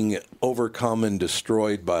being overcome and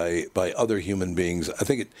destroyed by other human beings. I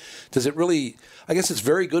guess it's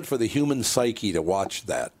very good for the human psyche to watch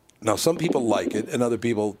that. Now, some people like it, and other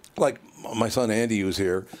people, like my son Andy, who's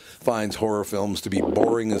here, finds horror films to be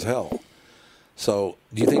boring as hell. So,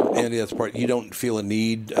 do you think, Andy, that's part, you don't feel a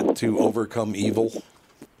need to overcome evil?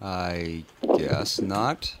 I guess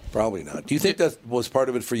not. Probably not. Do you think that was part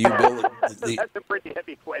of it for you, Bill? That's a pretty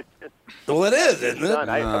heavy question. Well, it is, isn't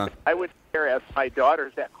it? I would dare ask my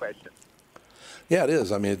daughters that question. Yeah, it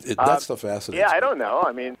is. I mean, that's the fascinating. Yeah, I don't know.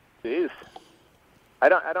 I mean, geez, I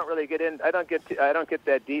don't really get in. I don't get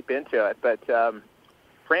that deep into it. But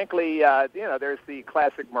frankly, there's the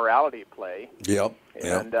classic morality play. Yep.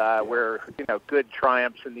 And where good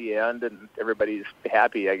triumphs in the end, and everybody's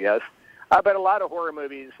happy, I guess. But a lot of horror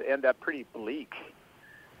movies end up pretty bleak,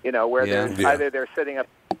 where either they're setting up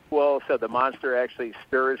a sequel so the monster actually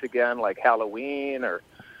stirs again, like Halloween or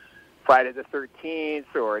Friday the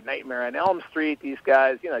 13th or Nightmare on Elm Street. These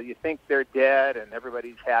guys, you think they're dead and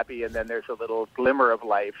everybody's happy, and then there's a little glimmer of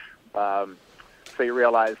life. So you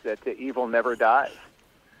realize that the evil never dies.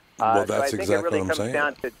 Well, that's so I think exactly it really what I'm comes saying.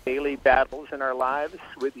 down to daily battles in our lives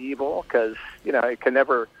with evil, because it can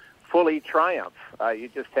never fully triumph. You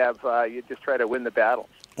just try to win the battles.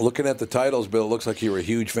 Looking at the titles, Bill, it looks like you were a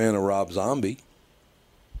huge fan of Rob Zombie.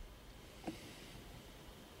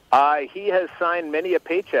 He has signed many a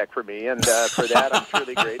paycheck for me, and for that I'm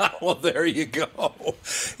truly grateful. Well, there you go.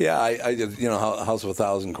 Yeah, I did, House of a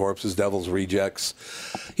Thousand Corpses, Devil's Rejects.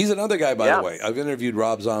 He's another guy, by the way. I've interviewed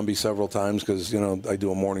Rob Zombie several times because, I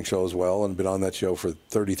do a morning show as well and been on that show for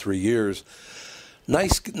 33 years.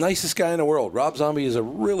 Nicest guy in the world. Rob Zombie is a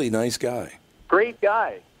really nice guy. Great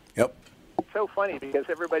guy. Yep. It's so funny because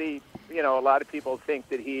everybody, a lot of people think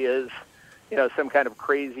that he is, some kind of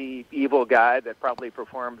crazy evil guy that probably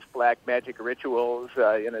performs black magic rituals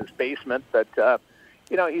in his basement. But,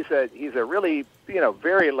 he's a really,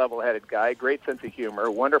 very level-headed guy, great sense of humor,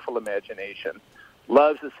 wonderful imagination,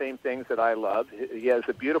 loves the same things that I love. He has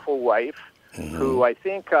a beautiful wife who I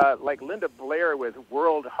think, like Linda Blair with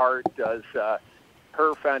World Heart does,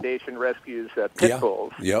 her foundation rescues pit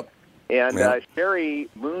bulls. Yep. And Sherry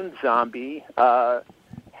Moon Zombie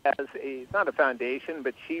has not a foundation,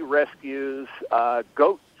 but she rescues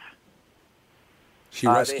goats. She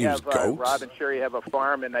rescues goats? Rob and Sherry have a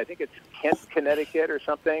farm, and I think it's Kent, Connecticut or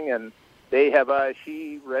something, and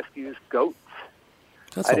she rescues goats.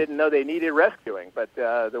 I didn't know they needed rescuing, but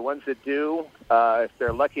the ones that do, if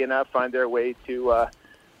they're lucky enough, find their way to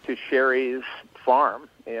Sherry's farm.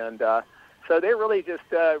 And so they're really just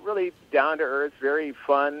really down-to-earth, very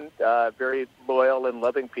fun, very loyal and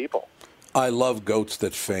loving people. I love goats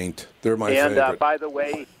that faint. They're my favorite. And by the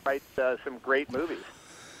way, he writes some great movies.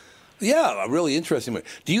 Yeah, a really interesting movie.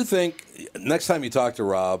 Do you think, next time you talk to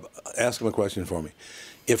Rob, ask him a question for me.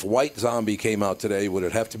 If White Zombie came out today, would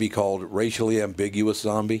it have to be called Racially Ambiguous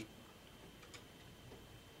Zombie?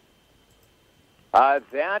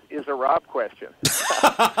 That is a Rob question.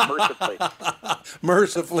 Mercifully.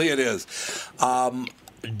 Mercifully it is.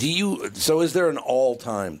 So is there an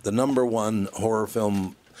all-time, the number one horror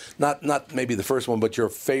film, not maybe the first one, but your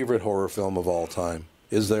favorite horror film of all time?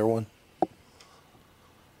 Is there one?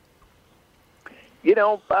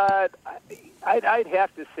 I'd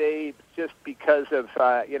have to say, just because of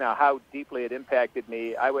how deeply it impacted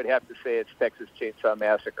me, I would have to say it's Texas Chainsaw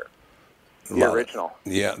Massacre, the original.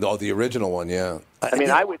 Yeah, the original one. Yeah.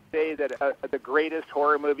 I would say that the greatest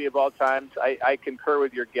horror movie of all time. I concur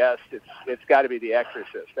with your guest. It's got to be The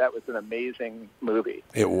Exorcist. That was an amazing movie.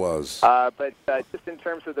 It was. But just in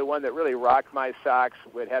terms of the one that really rocked my socks,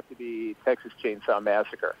 would have to be Texas Chainsaw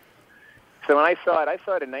Massacre. So when I saw it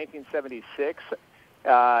in 1976.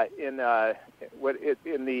 In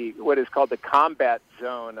what is called the combat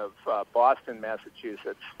zone of Boston,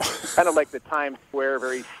 Massachusetts, kind of like the Times Square,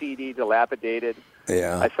 very seedy, dilapidated.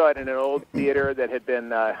 Yeah. I saw it in an old theater that had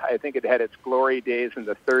been, I think it had its glory days in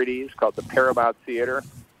the 30s, called the Paramount Theater.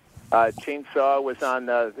 Chainsaw was on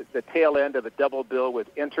the tail end of a double bill with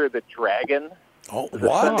Enter the Dragon. Oh, it was a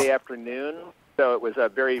Sunday afternoon, so it was a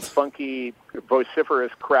very funky,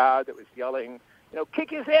 vociferous crowd that was yelling, kick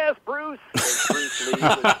his ass, Bruce, as Bruce Lee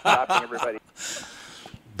was stopping everybody.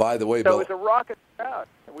 By the way, so Bill, it was a raucous crowd.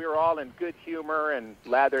 We were all in good humor and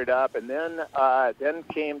lathered up, and then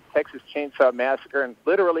came Texas Chainsaw Massacre, and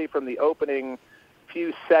literally from the opening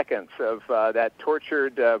few seconds of that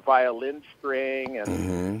tortured violin string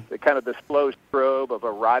and the kind of the slow strobe of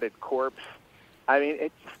a rotted corpse. I mean,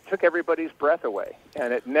 it just took everybody's breath away,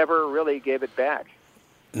 and it never really gave it back.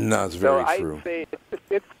 No, it's very true. So I'd say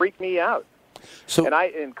it freaked me out. So, and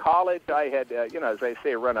in college, I had, as I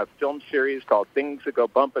say, run a film series called Things That Go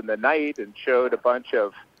Bump in the Night, and showed a bunch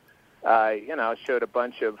of, horror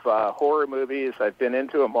movies. I've been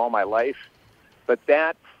into them all my life, but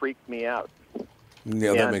that freaked me out.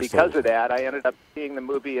 Yeah, and because of that, I ended up seeing the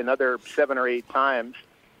movie another 7 or 8 times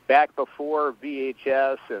back before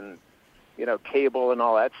VHS and cable and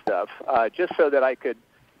all that stuff, just so that I could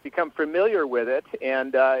become familiar with it,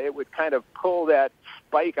 and it would kind of pull that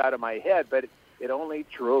spike out of my head, but it only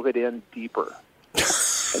drove it in deeper.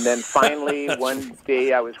 And then finally, one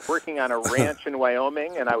day I was working on a ranch in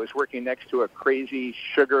Wyoming, and I was working next to a crazy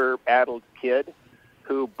sugar-addled kid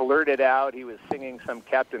who blurted out, he was singing some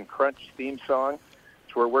Captain Crunch theme song.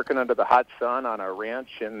 So we're working under the hot sun on a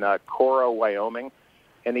ranch in Cora, Wyoming,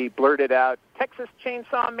 and he blurted out, Texas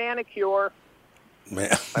Chainsaw Manicure.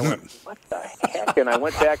 Man. I went, what the heck? And I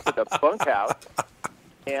went back to the bunkhouse,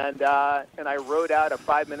 and I wrote out a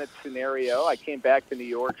 5-minute scenario. I came back to New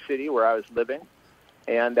York City, where I was living,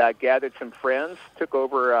 and gathered some friends, took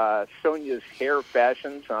over Sonia's Hair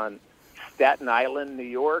Fashions on Staten Island, New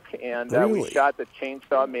York, and we shot the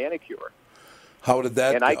Chainsaw Manicure. How did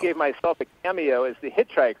that go? I gave myself a cameo as the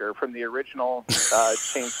hitchhiker from the original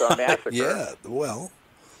Chainsaw Massacre. Yeah, well.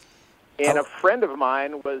 And a friend of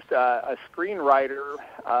mine was a screenwriter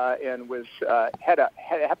and was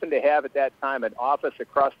happened to have at that time an office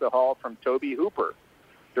across the hall from Tobe Hooper,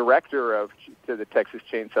 director of the Texas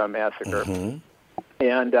Chainsaw Massacre.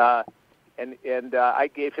 And I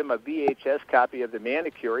gave him a VHS copy of The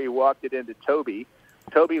Manicure. He walked it into Tobe.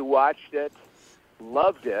 Tobe watched it,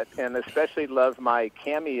 loved it, and especially loved my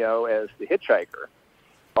cameo as the hitchhiker,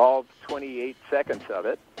 all 28 seconds of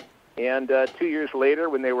it. And 2 years later,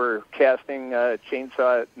 when they were casting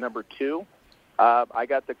Chainsaw number 2, I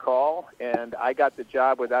got the call, and I got the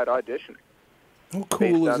job without auditioning. How cool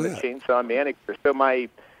based is on that? The Chainsaw Manicure. So my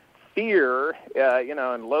fear,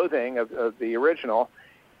 and loathing of the original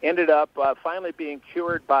ended up finally being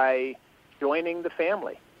cured by joining the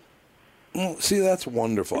family. Well, see, that's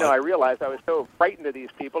wonderful. I realized I was so frightened of these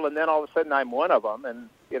people, and then all of a sudden I'm one of them, and,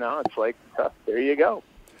 it's like, there you go.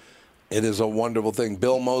 It is a wonderful thing.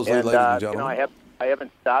 Bill Moseley, and, ladies and gentlemen. I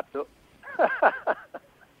haven't stopped. You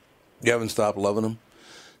haven't stopped loving him?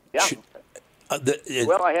 Yeah.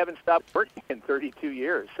 Well, I haven't stopped working in 32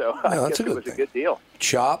 years, so I guess it was a good deal.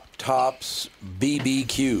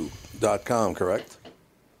 ChopTopsBBQ.com, correct?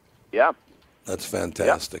 Yeah. That's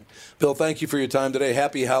fantastic. Yeah. Bill, thank you for your time today.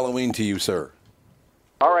 Happy Halloween to you, sir.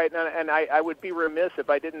 All right, and I would be remiss if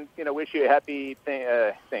I didn't, wish you a happy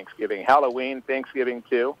Thanksgiving, Halloween, Thanksgiving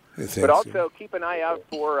too. But also keep an eye out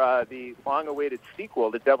for the long-awaited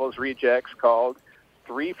sequel to Devil's Rejects called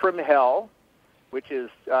 3 from Hell, which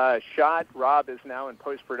is shot. Rob is now in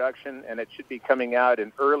post-production, and it should be coming out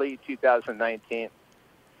in early 2019.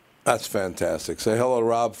 That's fantastic. Say hello to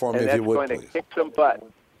Rob for me if you would, please. And that's going to kick some butt.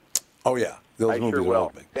 Oh, yeah. Those movies sure are will.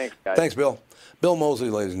 all big. Thanks, guys. Thanks, Bill. Bill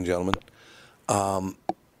Moseley, ladies and gentlemen.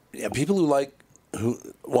 People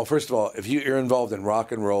well, first of all, if you're involved in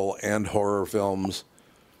rock and roll and horror films,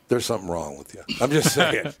 there's something wrong with you. I'm just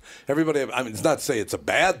saying. Everybody, it's not to say it's a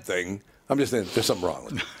bad thing. I'm just saying there's something wrong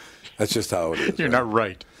with you. That's just how it is. You're not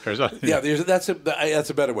right. That's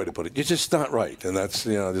a better way to put it. You're just not right, and that's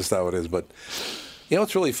just how it is. But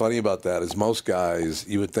what's really funny about that is most guys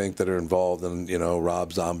you would think that are involved in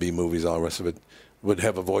Rob Zombie movies, all the rest of it, would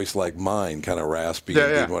have a voice like mine, kind of raspy.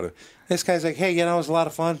 Yeah. This guy's like, hey, it was a lot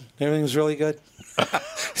of fun. Everything was really good.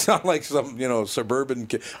 Sound like some suburban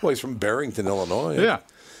kid. Well, he's from Barrington, Illinois. Yeah.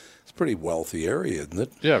 It's a pretty wealthy area, isn't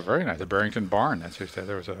it? Yeah, very nice. The Barrington Barn. That's just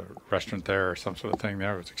there was a restaurant there or some sort of thing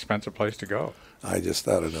there. It was an expensive place to go. I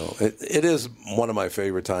don't know. It is one of my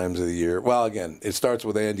favorite times of the year. Well, again, it starts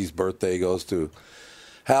with Andy's birthday, goes to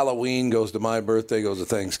Halloween, goes to my birthday, goes to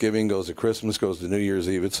Thanksgiving, goes to Christmas, goes to New Year's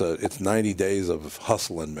Eve. It's 90 days of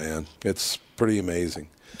hustling, man. It's pretty amazing.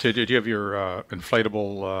 Did you have your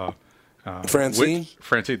inflatable Francine? Wit?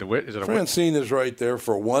 Francine the Wit? Is it a Francine is right there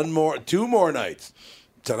for 2 more nights.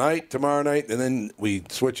 Tonight, tomorrow night, and then we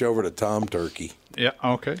switch over to Tom Turkey. Yeah,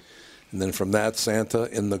 okay. And then from that, Santa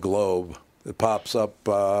in the Globe. It pops up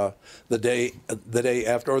the day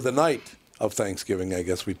after, or the night of Thanksgiving, I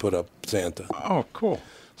guess we put up Santa. Oh, cool.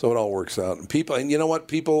 So it all works out. And you know what?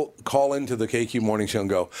 People call into the KQ Morning Show and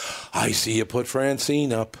go, I see you put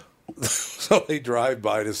Francine up. So they drive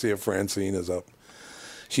by to see if Francine is up.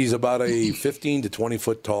 She's about a 15 to 20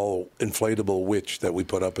 foot tall inflatable witch that we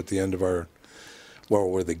put up at the end of our,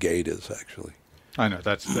 where the gate is, actually. I know.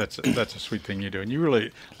 That's a sweet thing you do. And you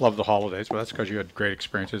really love the holidays, but that's because you had great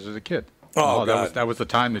experiences as a kid. Oh, God. That was the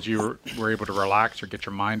time that you were able to relax or get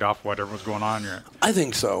your mind off whatever was going on. I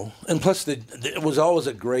think so. And plus, it was always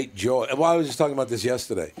a great joy. Well, I was just talking about this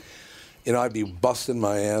yesterday. You know, I'd be busting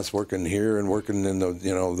my ass working here and working in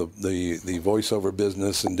the voiceover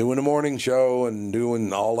business and doing a morning show and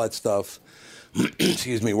doing all that stuff.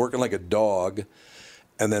 Excuse me, working like a dog.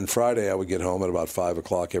 And then Friday, I would get home at about 5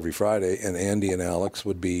 o'clock every Friday, and Andy and Alex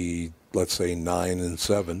would be, let's say, 9 and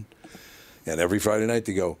 7. And every Friday night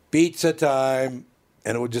they go, pizza time.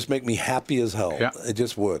 And it would just make me happy as hell. Yeah. It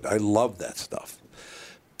just would. I love that stuff.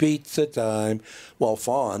 Pizza time. Well,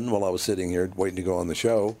 Fawn, while I was sitting here waiting to go on the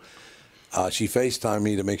show, she FaceTimed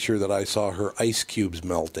me to make sure that I saw her ice cubes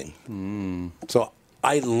melting. So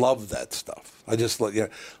I love that stuff. I just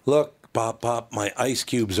look, Pop, my ice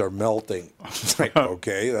cubes are melting. It's like,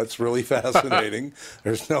 okay, that's really fascinating.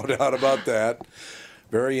 There's no doubt about that.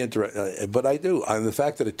 Very interesting. But I do. And the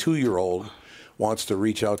fact that a 2-year-old wants to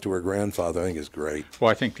reach out to her grandfather, I think is great.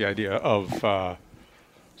 Well, I think the idea of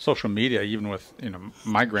social media, even with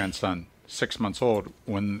my grandson, 6 months old,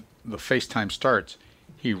 when the FaceTime starts,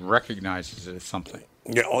 he recognizes it as something.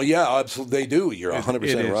 Yeah, oh, yeah, absolutely. They do. You're 100%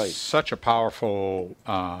 right. It is such a powerful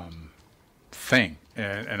thing,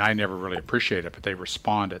 and I never really appreciate it, but they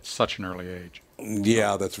respond at such an early age.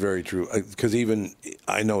 Yeah, that's very true. Because even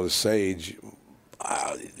I know Sage,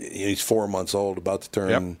 he's 4 months old, about to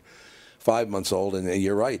turn 5 months old, and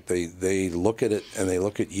you're right. They look at it, and they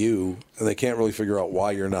look at you, and they can't really figure out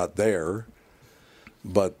why you're not there.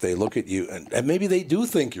 But they look at you, and maybe they do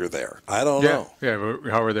think you're there. I don't know. Yeah,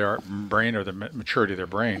 however their brain or the maturity of their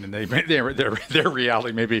brain, and their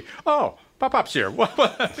reality may be, oh, Bop's here.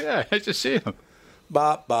 Yeah, nice to see him.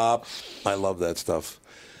 Bop. I love that stuff.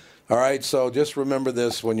 All right, so just remember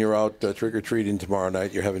this when you're out trick-or-treating tomorrow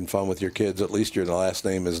night, you're having fun with your kids. At least your last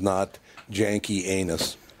name is not Janky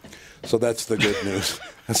Anus. So that's the good news.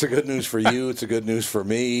 That's the good news for you. It's the good news for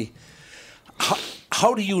me.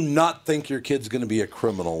 How do you not think your kid's going to be a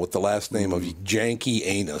criminal with the last name of Janky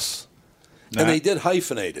Anus? And they did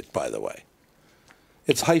hyphenate it, by the way.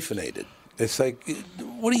 It's hyphenated. It's like,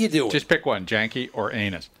 what are you doing? Just pick one, Janky or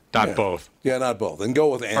Anus. Not both. Yeah, not both. And go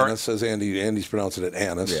with Anus, as Andy's pronouncing it,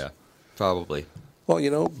 Anus. Yeah, probably.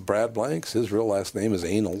 Well, Brad Blanks, his real last name is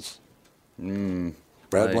Anals.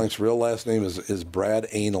 Brad Blank's real last name is Brad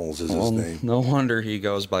Anals his name. No wonder he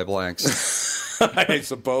goes by Blanks. I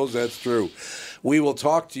suppose that's true. We will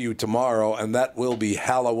talk to you tomorrow, and that will be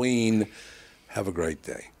Halloween. Have a great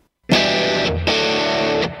day.